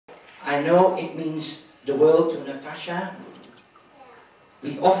I know it means the world to Natasha.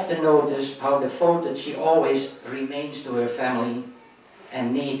 We often notice how devoted she always remains to her family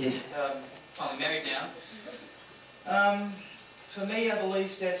and native. Finally married now. For me, I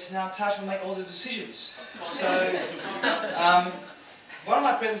believe that now Natasha will make all the decisions. So, one of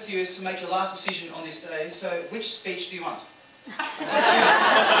my presents to you is to make your last decision on this day. So, which speech do you want? I'm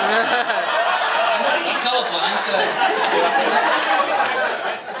not really colourblind, so...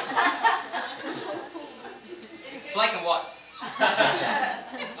 It's black and white. I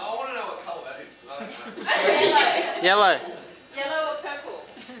want to know what colour that is. Yellow. Yellow or purple?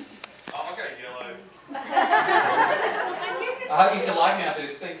 Oh, I'll go yellow. I hope you still like me after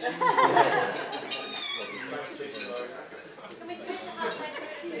this speech. Can we turn the halfway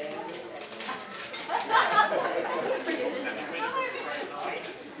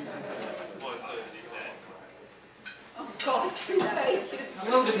Oh God, it's too late. I'm a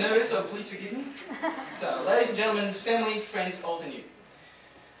little bit nervous, so please forgive me. So, ladies and gentlemen, family, friends, old and new.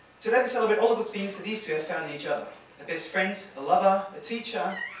 Today we celebrate all the good things that these two have found in each other. A best friend, a lover, a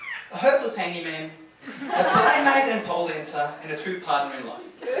teacher, a hopeless handyman, a playmate and pole dancer, and a true partner in life.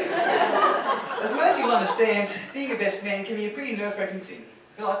 As most of you will understand, being a best man can be a pretty nerve-wracking thing.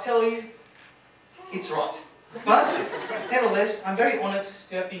 But I tell you, it's right. But, nevertheless, I'm very honoured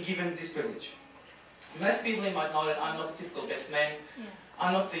to have been given this privilege. Most people might know that I'm not the typical best man. Yeah.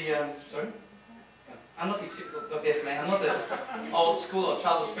 I'm not the, I'm not the typical best man. I'm not the old school or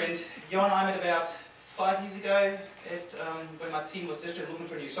childhood friend. Johan and I met about 5 years ago when my team was desperately looking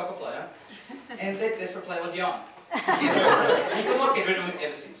for a new soccer player. And that desperate player was Johan. He could not get rid of him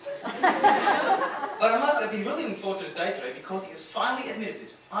ever since. But I must have been really looking forward to this day today because he has finally admitted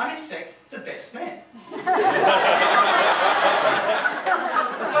it. I'm in fact the best man.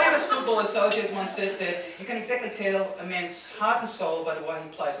 The famous football associates once said that you can exactly tell a man's heart and soul by the way he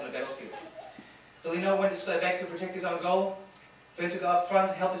plays on the battlefield. Will he know when to stay back to protect his own goal? When to go up front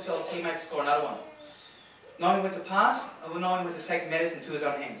and help his fellow teammates score another one? Knowing when to pass, or knowing when to take matters into his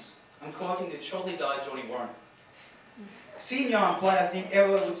own hands. I'm quoting the shortly died Johnny Warren. Seeing Johan play, I think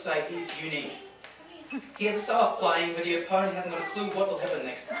everyone would say he's unique. He has a style of playing, but the opponent hasn't got a clue what will happen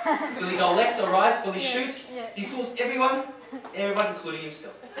next. Will he go left or right? Will he shoot? He fools everyone including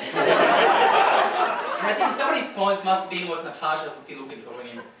himself. And I think some of these points must be what Natasha would be looking for in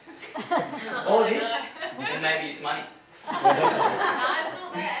him. All it is, and maybe his money. No, it's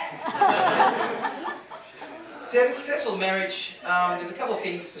not that. To have a successful marriage, there's a couple of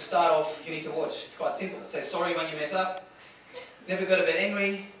things to start off you need to watch. It's quite simple. Say sorry when you mess up. Never go to bed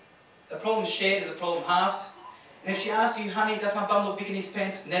angry. A problem shared is a problem halved. And if she asks you, honey, does my bum look big in his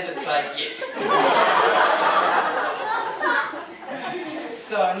pants? Never say yes.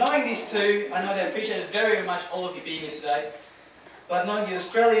 So, knowing these two, I know they appreciated very much all of you being here today. But knowing the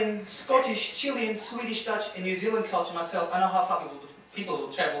Australian, Scottish, Chilean, Swedish, Dutch and New Zealand culture myself, I know how far people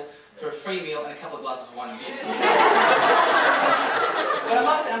will travel for a free meal and a couple of glasses of wine and beer. But I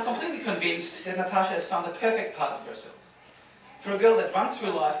must say, I'm completely convinced that Natasha has found the perfect partner for herself. For a girl that runs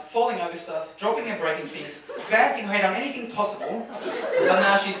through life, falling over stuff, dropping and breaking things, bouncing her head on anything possible, but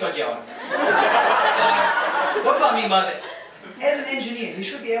now she's got Johan. So, what do I mean by that? As an engineer, he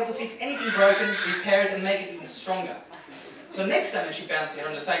should be able to fix anything broken, repair it and make it even stronger. So next time when she bounces her head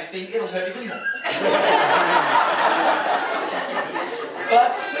on the same thing, it'll hurt even more.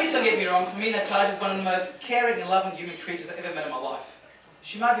 But please don't get me wrong, for me Natasha is one of the most caring and loving human creatures I've ever met in my life.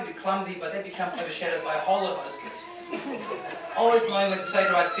 She might be a bit clumsy, but that becomes overshadowed by a whole lot of other skills. Always knowing when to say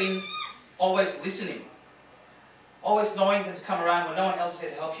the right thing, always listening. Always knowing when to come around when no one else is there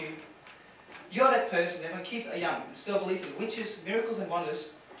to help you. You're that person that when kids are young and still believe in witches, miracles and wonders,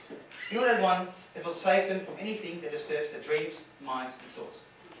 you're that one that will save them from anything that disturbs their dreams, minds and thoughts.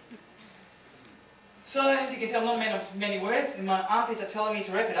 So, as you can tell, I'm not a man of many words, and my armpits are telling me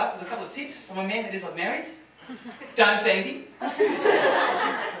to wrap it up with a couple of tips from a man that is not married. Don't say anything.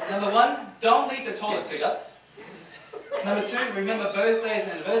 Number 1, don't leave the toilet seat up. Number 2, remember birthdays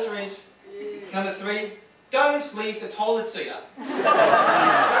and anniversaries. Number 3, don't leave the toilet seat up.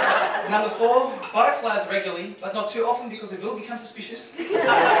 Number 4, buy flowers regularly, but not too often because it will become suspicious.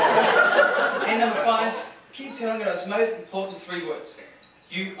 And number 5, keep telling her those most important 3 words.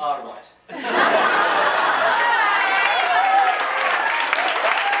 You are right.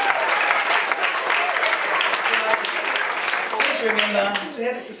 Please remember, to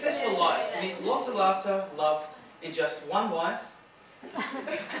have a successful life, you need lots of laughter, love, and just one wife.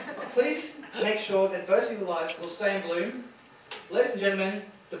 Please make sure that both of your lives will stay in bloom. Ladies and gentlemen,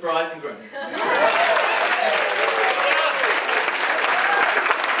 the bride and groom.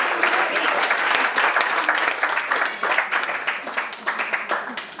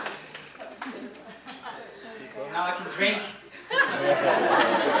 Now I can drink.